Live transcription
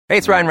Hey,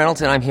 it's Ryan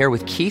Reynolds, and I'm here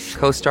with Keith,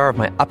 co-star of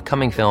my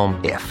upcoming film,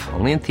 If,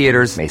 only in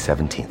theaters May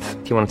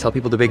 17th. Do you want to tell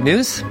people the big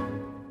news?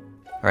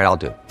 All right, I'll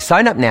do it.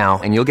 Sign up now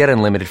and you'll get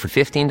unlimited for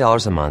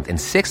 $15 a month and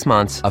 6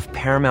 months of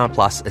Paramount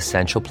Plus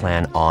Essential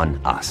Plan on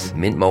us.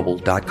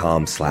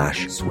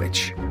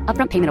 MintMobile.com/switch.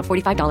 Upfront payment of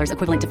 $45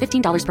 equivalent to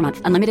 $15 per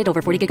month. Unlimited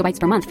over 40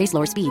 gigabytes per month. Face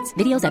lower speeds.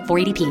 Videos at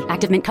 480p.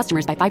 Active Mint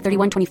customers by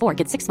 531.24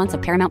 get 6 months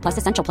of Paramount Plus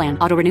Essential Plan.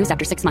 Auto renews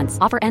after 6 months.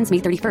 Offer ends May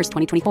 31st,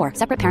 2024.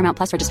 Separate Paramount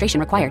Plus registration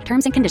required.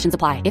 Terms and conditions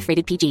apply if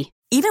rated PG.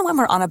 Even when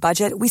we're on a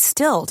budget, we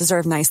still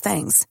deserve nice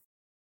things.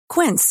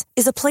 Quince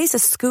is a place to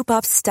scoop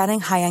up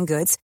stunning high-end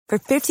goods for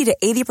 50 to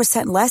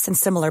 80% less than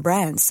similar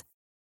brands.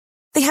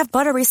 They have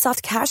buttery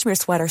soft cashmere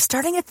sweaters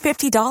starting at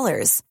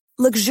 $50,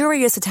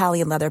 luxurious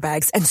Italian leather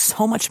bags, and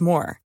so much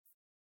more.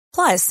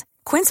 Plus,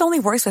 Quince only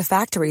works with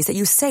factories that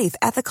use safe,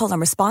 ethical,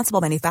 and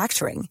responsible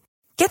manufacturing.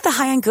 Get the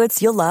high-end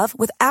goods you'll love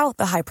without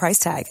the high price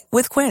tag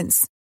with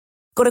Quince.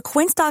 Go to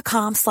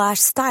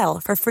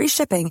quince.com/style for free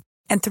shipping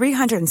and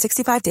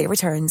 365-day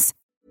returns.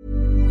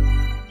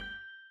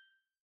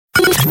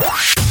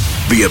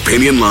 The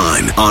Opinion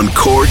Line on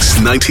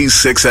Cork's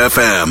 96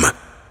 FM.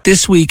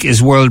 This week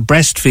is World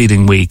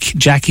Breastfeeding Week.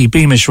 Jackie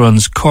Beamish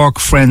runs Cork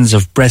Friends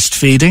of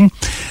Breastfeeding,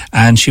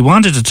 and she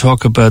wanted to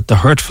talk about the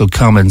hurtful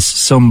comments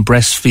some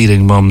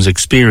breastfeeding mums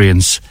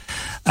experience.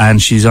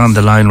 And she's on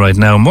the line right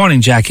now.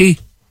 Morning, Jackie.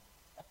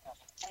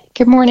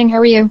 Good morning, how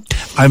are you?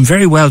 I'm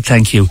very well,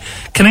 thank you.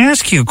 Can I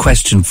ask you a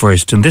question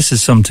first? And this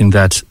is something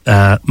that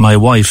my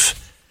wife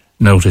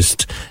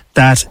noticed,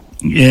 that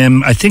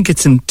I think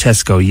it's in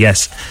Tesco,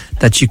 yes,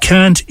 that you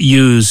can't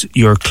use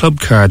your club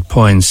card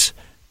points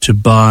to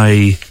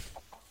buy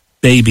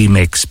baby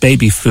mix,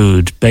 baby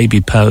food,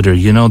 baby powder,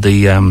 you know,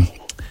 the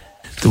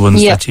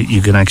ones that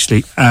you can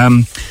actually...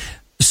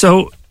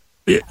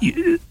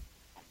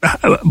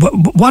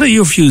 what are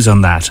your views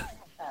on that?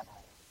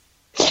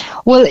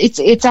 Well,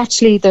 it's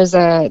actually,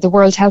 the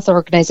World Health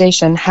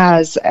Organization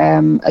has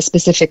a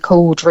specific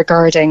code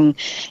regarding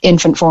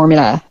infant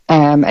formula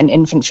and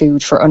infant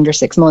food for under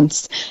 6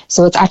 months.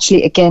 So it's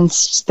actually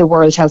against the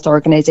World Health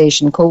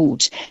Organization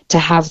code to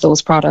have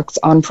those products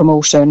on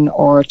promotion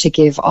or to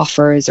give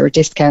offers or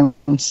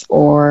discounts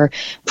or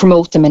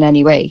promote them in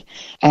any way.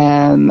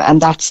 And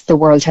that's the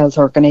World Health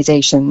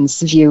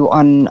Organization's view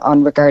on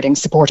regarding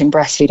supporting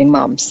breastfeeding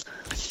moms.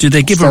 Do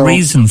they give a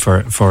reason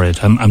for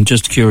it? I'm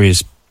just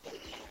curious.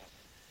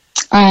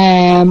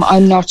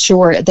 I'm not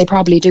sure. They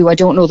probably do. I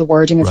don't know the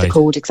wording of the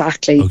code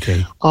exactly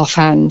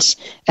offhand.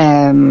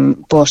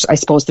 But I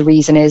suppose the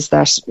reason is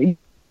that, you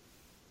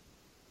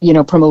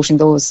know, promoting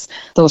those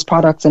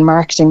products and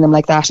marketing them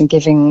like that and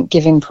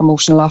giving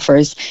promotional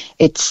offers,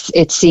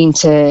 it's seen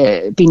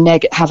to be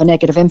have a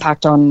negative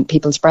impact on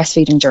people's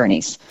breastfeeding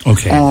journeys.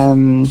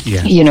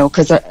 You know,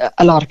 because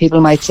a lot of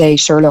people might say,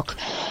 sure, look,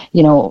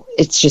 you know,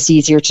 it's just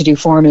easier to do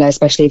formula,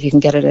 especially if you can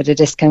get it at a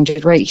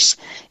discounted rate,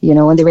 you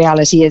know, and the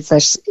reality is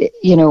that,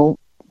 you know,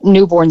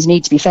 newborns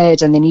need to be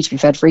fed, and they need to be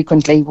fed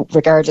frequently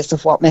regardless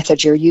of what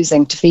method you're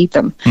using to feed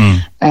them.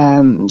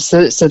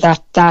 So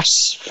that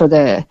for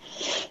the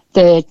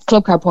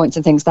club card points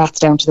and things, that's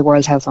down to the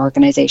World Health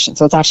Organization.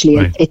 So it's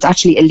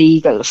actually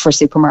illegal for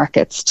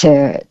supermarkets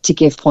to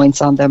give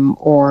points on them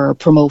or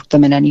promote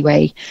them in any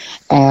way,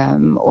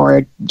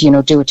 or, you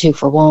know, do a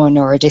 2-for-1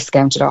 or a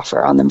discounted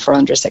offer on them for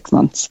under 6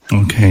 months.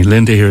 Okay,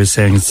 Linda here is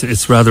saying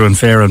it's rather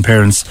unfair on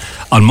parents,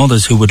 on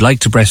mothers who would like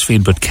to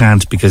breastfeed but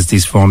can't because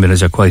these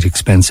formulas are quite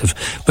expensive.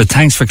 But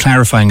thanks for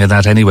clarifying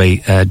that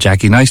anyway,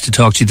 Jackie. Nice to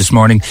talk to you this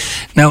morning.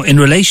 Now, in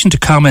relation to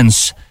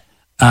comments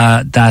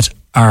that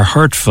are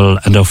hurtful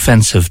and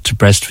offensive to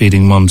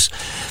breastfeeding mums,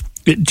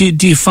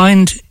 do you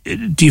find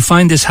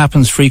this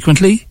happens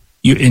frequently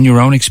in your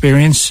own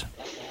experience?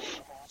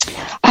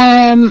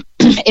 In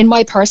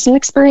my personal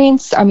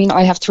experience, I mean,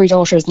 I have 3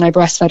 daughters and I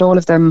breastfed all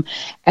of them.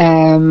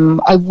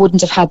 I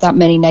wouldn't have had that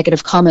many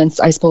negative comments.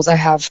 I suppose I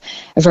have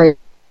a very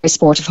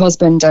supportive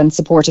husband and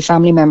supportive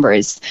family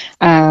members,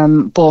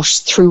 but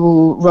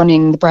through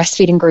running the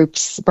breastfeeding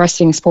groups,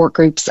 breastfeeding support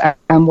groups,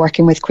 and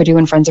working with Quidoo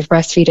and Friends of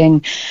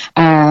Breastfeeding,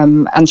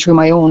 and through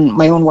my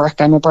own work,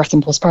 I'm a birth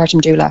and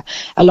postpartum doula.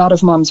 A lot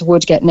of mums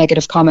would get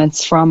negative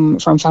comments from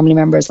family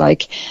members,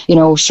 like, you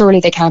know, surely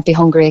they can't be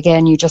hungry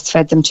again. You just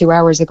fed them 2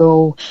 hours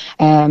ago.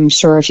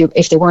 Sure, if you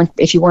weren't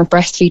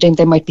breastfeeding,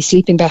 they might be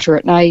sleeping better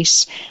at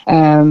night.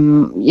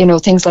 You know,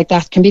 things like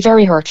that can be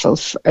very hurtful,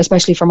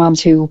 especially for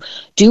mums who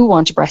do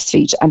want to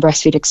breastfeed and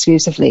breastfeed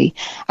exclusively.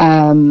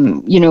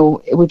 You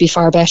know, it would be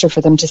far better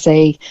for them to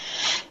say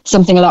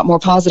something a lot more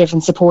positive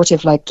and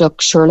supportive, like,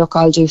 look,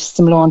 I'll do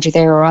some laundry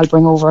there, or I'll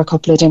bring over a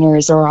couple of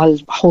dinners, or I'll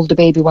hold the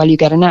baby while you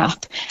get a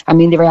nap. I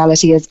mean, the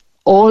reality is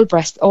all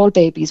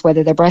babies,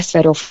 whether they're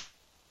breastfed or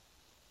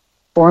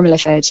formula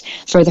fed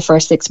for the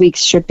first 6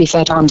 weeks, should be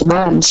fed on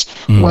demand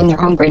when they're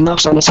hungry,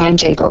 not on a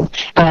timetable.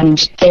 And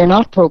they're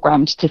not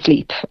programmed to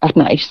sleep at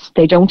night.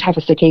 They don't have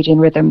a circadian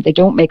rhythm. They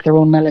don't make their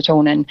own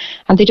melatonin,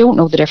 and they don't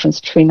know the difference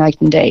between night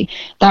and day.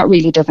 That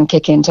really doesn't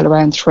kick in till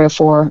around 3 or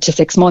 4 to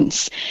 6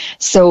 months.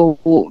 So,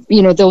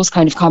 you know, those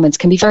kind of comments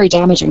can be very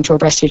damaging to a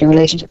breastfeeding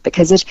relationship,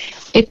 because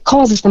it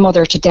causes the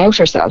mother to doubt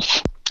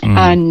herself.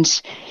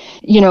 And,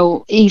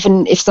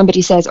 even if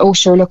somebody says, oh,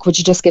 sure, look, would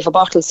you just give a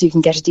bottle so you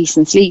can get a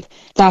decent sleep?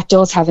 That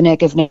does have a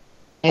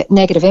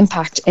negative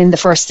impact in the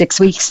first 6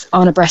 weeks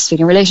on a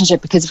breastfeeding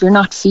relationship, because if you're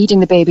not feeding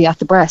the baby at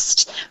the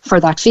breast for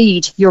that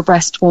feed, your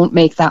breast won't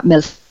make that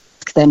milk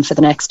then for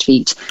the next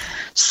feed.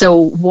 So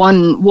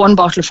one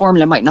bottle of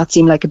formula might not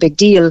seem like a big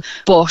deal,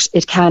 but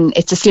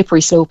it's a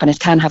slippery slope, and it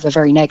can have a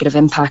very negative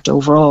impact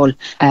overall,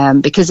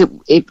 because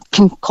it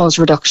can cause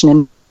reduction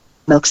in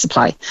milk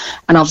supply.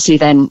 And obviously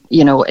then,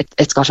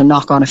 it's got a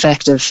knock-on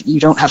effect of you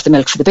don't have the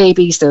milk for the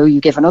baby, so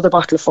you give another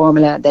bottle of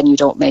formula, then you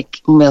don't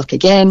make milk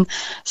again.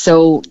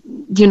 So,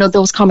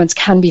 those comments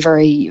can be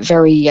very,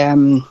 very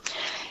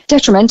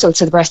detrimental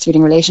to the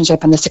breastfeeding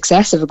relationship and the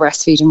success of a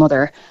breastfeeding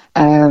mother.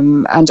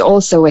 And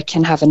also it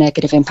can have a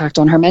negative impact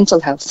on her mental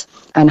health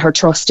and her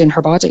trust in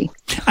her body.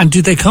 And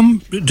do they come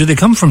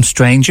from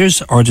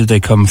strangers, or do they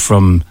come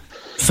from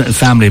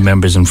family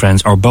members and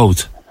friends, or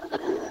both?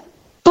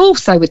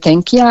 Both, I would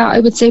think. Yeah, I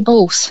would say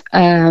both.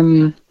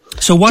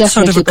 So what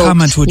sort of a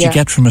comment would you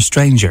get from a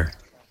stranger?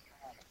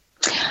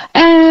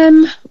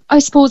 I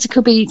suppose it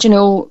could be,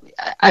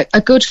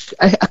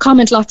 a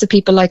comment lots of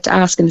people like to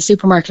ask in the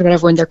supermarket or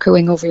whatever when they're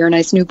cooing over your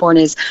nice newborn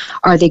is,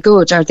 are they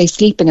good? Are they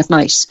sleeping at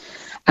night?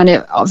 And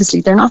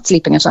obviously they're not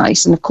sleeping at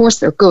night. And of course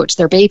they're good.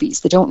 They're babies.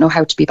 They don't know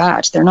how to be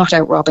bad. They're not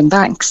out robbing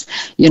banks,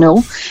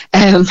 All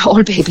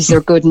babies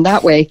are good in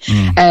that way.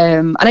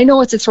 And I know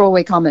it's a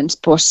throwaway comment,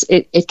 but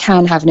it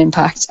can have an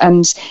impact.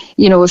 And,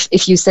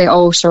 if you say,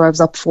 oh, sure, I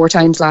was up 4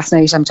 times last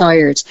night, I'm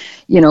tired,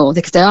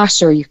 they could say,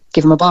 sure, you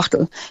give them a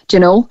bottle,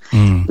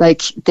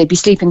 Like, they'd be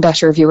sleeping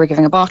better if you were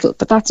giving a bottle.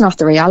 But that's not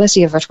the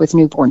reality of it with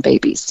newborn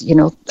babies.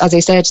 As I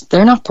said,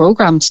 they're not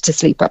programmed to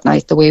sleep at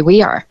night the way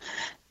we are.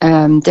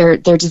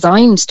 They're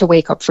designed to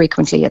wake up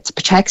frequently. It's a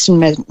protection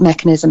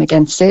mechanism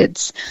against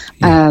SIDS.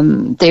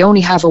 They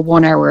only have a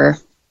 1 hour,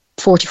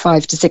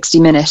 45 to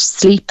 60 minute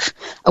sleep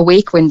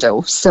awake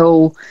window.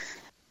 So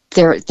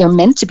they're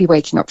meant to be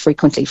waking up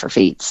frequently for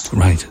feeds.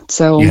 Right.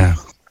 So yeah.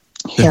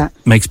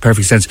 Makes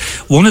perfect sense.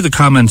 One of the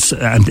comments,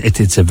 and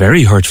it's a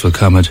very hurtful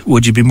comment,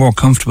 would you be more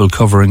comfortable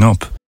covering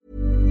up?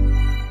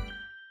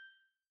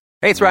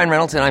 Hey, it's Ryan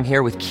Reynolds, and I'm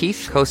here with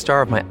Keith,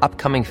 co-star of my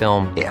upcoming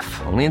film,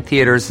 If, only in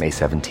theaters May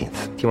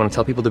 17th. Do you want to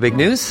tell people the big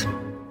news?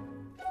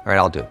 All right,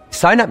 I'll do it.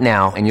 Sign up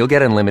now and you'll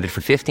get unlimited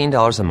for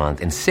 $15 a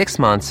month and 6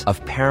 months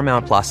of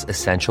Paramount Plus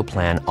Essential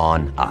Plan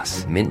on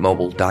us.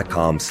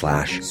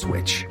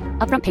 MintMobile.com/switch.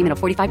 Upfront payment of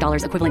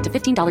 $45 equivalent to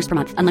 $15 per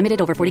month.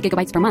 Unlimited over 40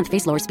 gigabytes per month.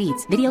 Face lower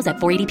speeds. Videos at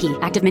 480p.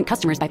 Active Mint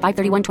customers by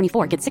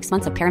 531.24 get 6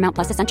 months of Paramount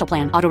Plus Essential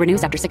Plan. Auto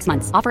renews after 6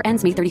 months. Offer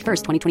ends May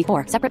 31st,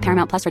 2024. Separate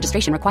Paramount Plus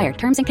registration required.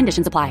 Terms and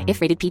conditions apply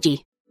if rated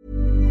PG.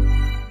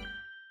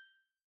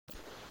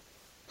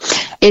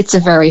 It's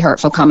a very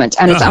hurtful comment,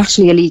 and it's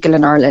actually illegal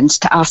in Ireland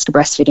to ask a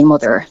breastfeeding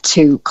mother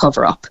to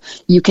cover up.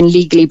 You can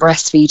legally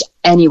breastfeed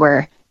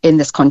anywhere in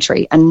this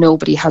country, and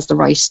nobody has the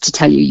right to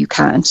tell you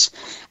can't.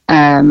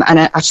 And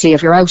actually,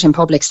 if you're out in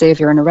public, say if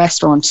you're in a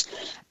restaurant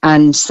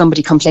and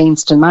somebody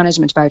complains to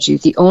management about you,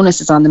 the onus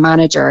is on the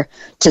manager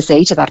to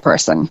say to that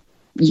person,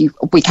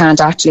 we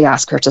can't actually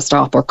ask her to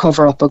stop or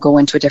cover up or go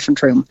into a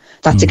different room.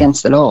 That's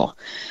against the law,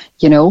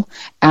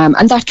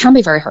 and that can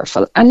be very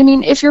hurtful. And I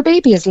mean, if your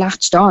baby is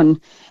latched on,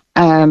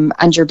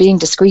 and you're being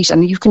discreet,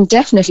 and you can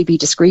definitely be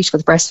discreet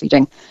with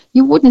breastfeeding,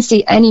 you wouldn't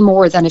see any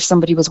more than if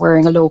somebody was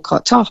wearing a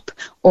low-cut top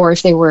or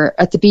if they were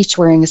at the beach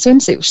wearing a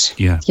swimsuit.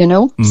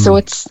 So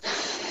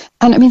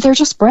and I mean, they're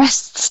just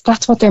breasts.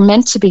 That's what they're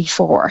meant to be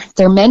for.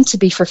 They're meant to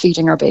be for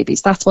feeding our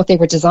babies. That's what they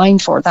were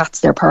designed for. That's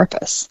their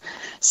purpose.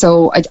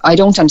 So I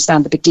don't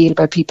understand the big deal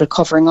about people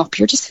covering up.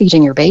 You're just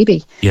feeding your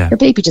baby. Your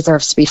baby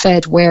deserves to be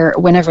fed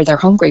whenever they're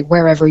hungry,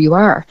 wherever you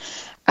are.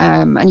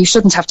 And you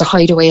shouldn't have to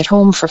hide away at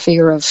home for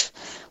fear of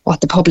what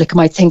the public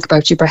might think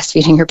about you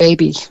breastfeeding your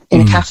baby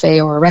in a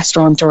cafe or a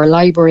restaurant or a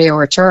library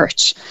or a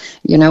church,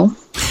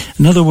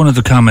 Another one of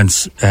the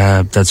comments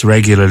that's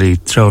regularly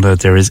thrown out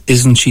there is,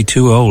 isn't she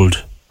too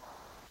old?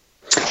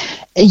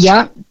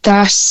 Yeah,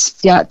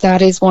 that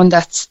is one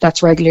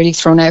that's regularly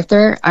thrown out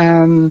there.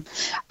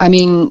 I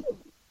mean,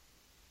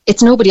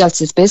 it's nobody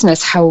else's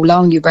business how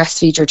long you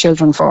breastfeed your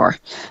children for.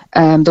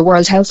 The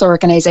World Health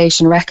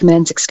Organization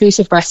recommends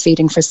exclusive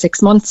breastfeeding for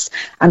 6 months,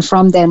 and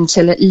from then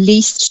till at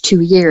least 2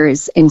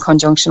 years in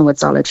conjunction with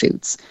solid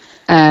foods.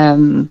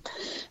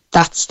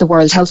 That's the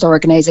World Health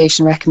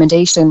Organization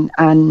recommendation.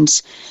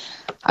 And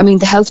I mean,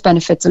 the health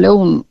benefits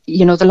alone,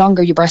 the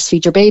longer you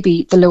breastfeed your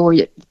baby, the lower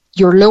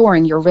you're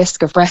lowering your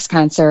risk of breast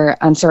cancer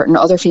and certain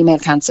other female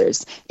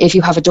cancers. If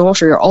you have a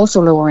daughter, you're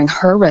also lowering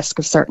her risk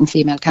of certain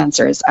female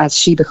cancers as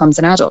she becomes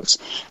an adult.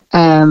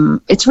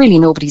 It's really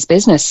nobody's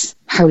business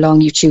how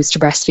long you choose to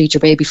breastfeed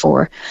your baby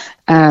for.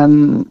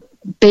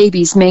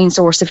 Baby's main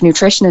source of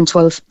nutrition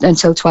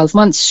until 12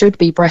 months should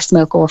be breast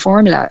milk or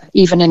formula,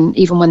 even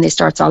when they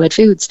start solid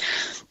foods.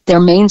 Their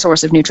main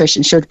source of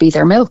nutrition should be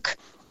their milk.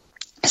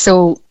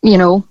 So,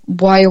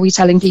 why are we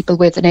telling people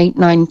with an 8,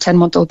 9,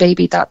 10-month-old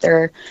baby that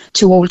they're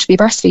too old to be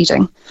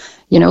breastfeeding?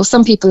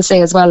 Some people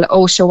say as well,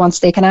 oh, sure, once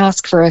they can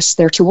ask for it,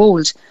 they're too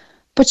old.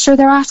 But sure,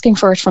 they're asking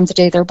for it from the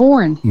day they're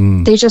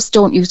born. They just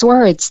don't use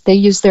words. They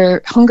use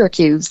their hunger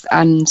cues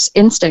and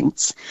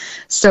instincts.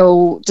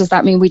 So does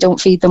that mean we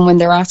don't feed them when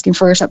they're asking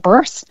for it at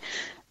birth?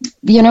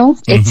 You know,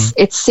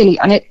 it's silly.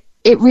 And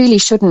it really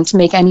shouldn't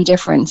make any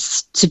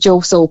difference to Joe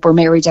Soap or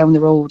Mary down the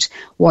road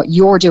what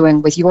you're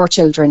doing with your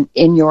children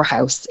in your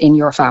house, in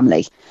your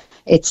family.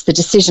 It's the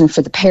decision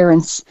for the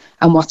parents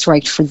and what's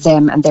right for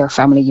them and their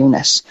family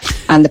unit.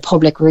 And the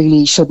public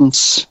really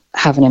shouldn't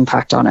have an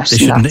impact on it. They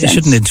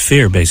shouldn't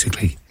interfere,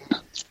 basically.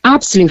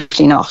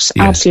 Absolutely not.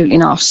 Yeah. Absolutely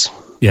not.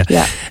 Yeah.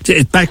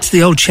 Back to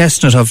the old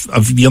chestnut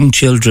of young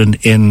children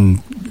in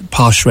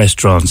posh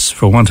restaurants,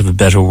 for want of a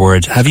better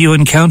word. Have you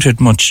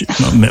encountered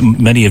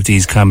many of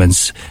these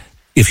comments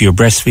if you're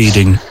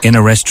breastfeeding in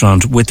a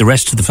restaurant with the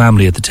rest of the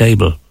family at the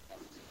table?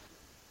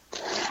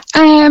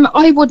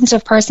 I wouldn't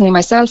have personally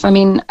myself. I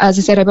mean, as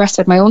I said, I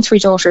breastfed my own 3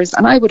 daughters,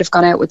 and I would have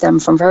gone out with them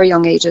from very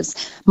young ages.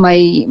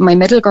 My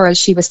middle girl,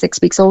 she was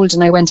 6 weeks old,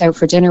 and I went out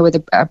for dinner with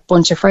a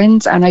bunch of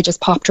friends, and I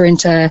just popped her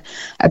into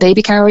a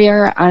baby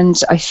carrier, and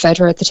I fed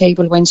her at the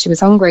table when she was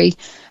hungry,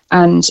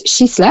 and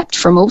she slept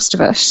for most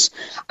of it.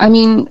 I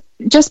mean,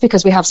 just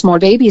because we have small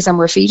babies and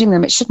we're feeding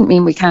them, it shouldn't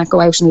mean we can't go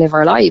out and live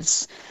our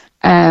lives.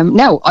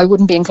 No, I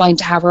wouldn't be inclined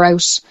to have her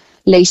out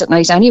late at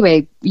night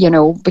anyway, you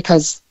know,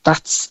 because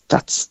that's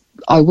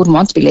I wouldn't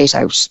want to be late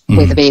out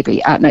with a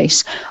baby at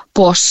night.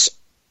 But,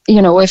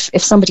 you know,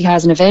 if somebody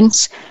has an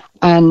event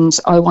and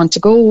I want to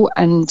go,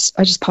 and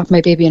I just pop my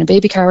baby in a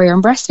baby carrier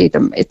and breastfeed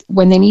them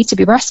when they need to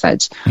be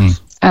breastfed.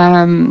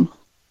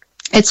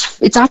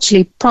 It's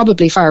actually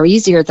probably far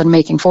easier than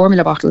making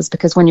formula bottles,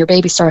 because when your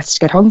baby starts to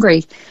get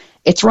hungry,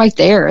 it's right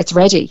there, it's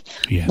ready.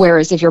 Yeah.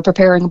 Whereas if you're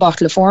preparing a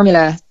bottle of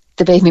formula,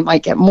 the baby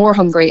might get more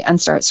hungry and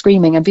start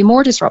screaming and be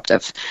more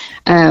disruptive.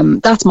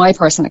 That's my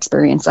personal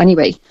experience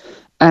anyway.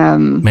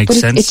 Makes but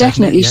sense. It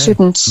definitely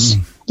shouldn't.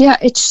 Yeah,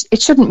 it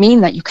shouldn't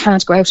mean that you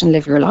can't go out and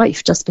live your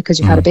life just because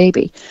you had a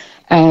baby.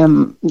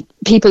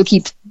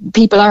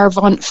 People are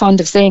fond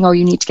of saying, "Oh,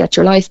 you need to get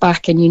your life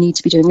back, and you need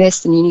to be doing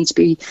this, and you need to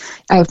be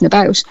out and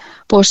about."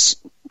 But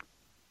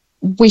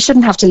we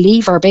shouldn't have to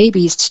leave our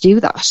babies to do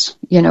that.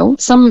 You know,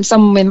 some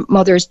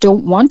mothers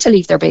don't want to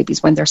leave their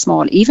babies when they're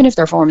small, even if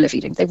they're formula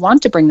feeding. They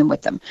want to bring them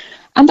with them,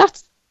 and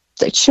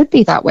it should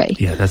be that way.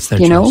 Yeah, that's their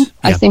choice. You know, yeah.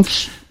 I think,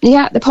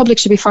 the public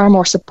should be far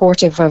more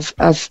supportive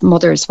of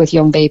mothers with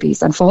young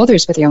babies and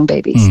fathers with young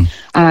babies,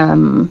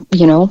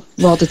 you know,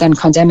 rather than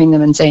condemning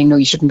them and saying, no,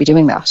 you shouldn't be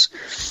doing that.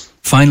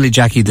 Finally,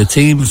 Jackie, the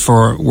theme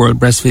for World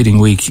Breastfeeding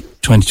Week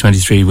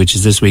 2023, which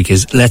is this week,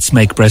 is Let's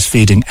Make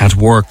Breastfeeding at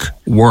Work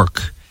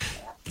work.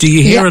 Do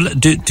you hear?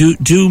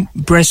 Do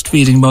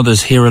breastfeeding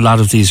mothers hear a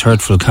lot of these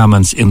hurtful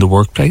comments in the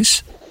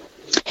workplace?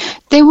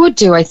 They would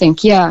do, I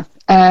think, yeah.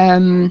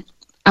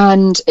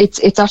 And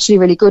it's actually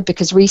really good,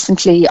 because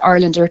recently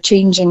Ireland are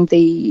changing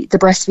the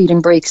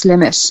breastfeeding breaks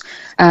limit.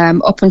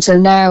 Up until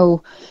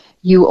now,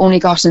 you only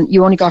got an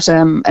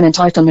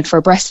entitlement for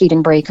a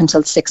breastfeeding break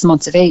until 6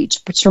 months of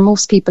age. But sure,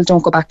 most people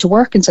don't go back to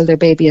work until their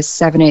baby is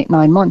 7, 8,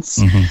 9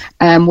 months.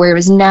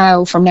 Whereas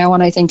now, from now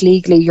on, I think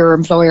legally your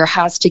employer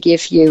has to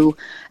give you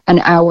an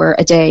hour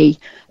a day,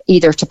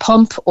 either to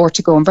pump or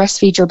to go and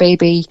breastfeed your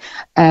baby,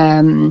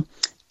 and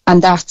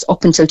that's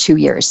up until 2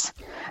 years.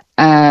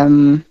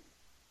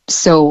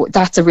 So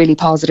that's a really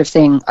positive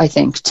thing, I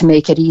think, to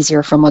make it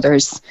easier for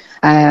mothers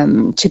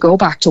to go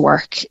back to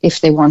work if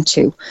they want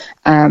to,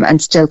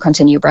 and still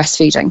continue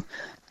breastfeeding,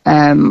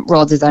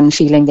 rather than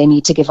feeling they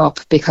need to give up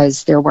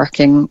because they're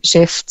working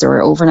shifts or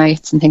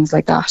overnights and things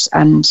like that.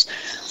 And,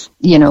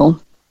 you know,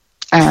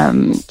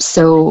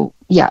 so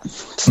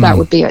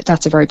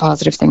that's a very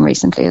positive thing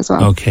recently as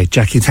well. Okay,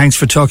 Jackie, thanks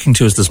for talking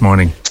to us this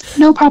morning.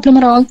 No problem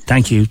at all.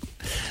 Thank you.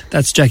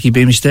 That's Jackie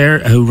Beamish there,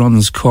 who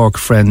runs Cork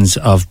Friends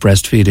of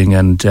Breastfeeding,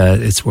 and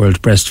it's World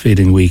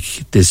Breastfeeding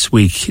Week this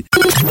week.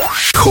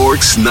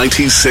 Cork's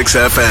 96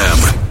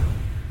 FM.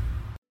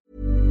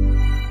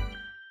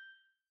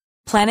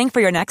 Planning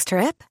for your next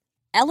trip?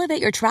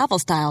 Elevate your travel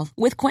style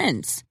with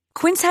Quince.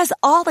 Quince has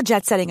all the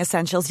jet-setting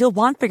essentials you'll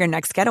want for your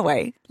next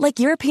getaway, like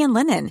European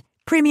linen,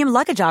 premium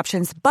luggage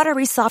options,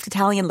 buttery soft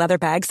Italian leather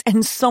bags,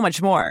 and so much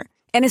more.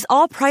 And is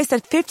all priced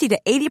at 50 to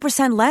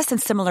 80% less than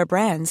similar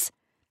brands.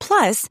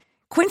 Plus,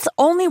 Quince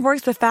only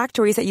works with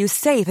factories that use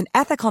safe and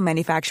ethical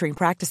manufacturing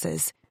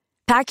practices.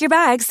 Pack your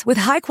bags with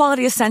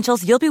high-quality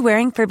essentials you'll be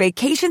wearing for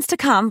vacations to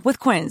come with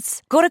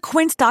Quince. Go to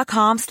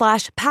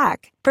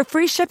quince.com/pack for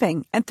free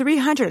shipping and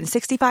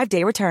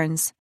 365-day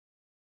returns.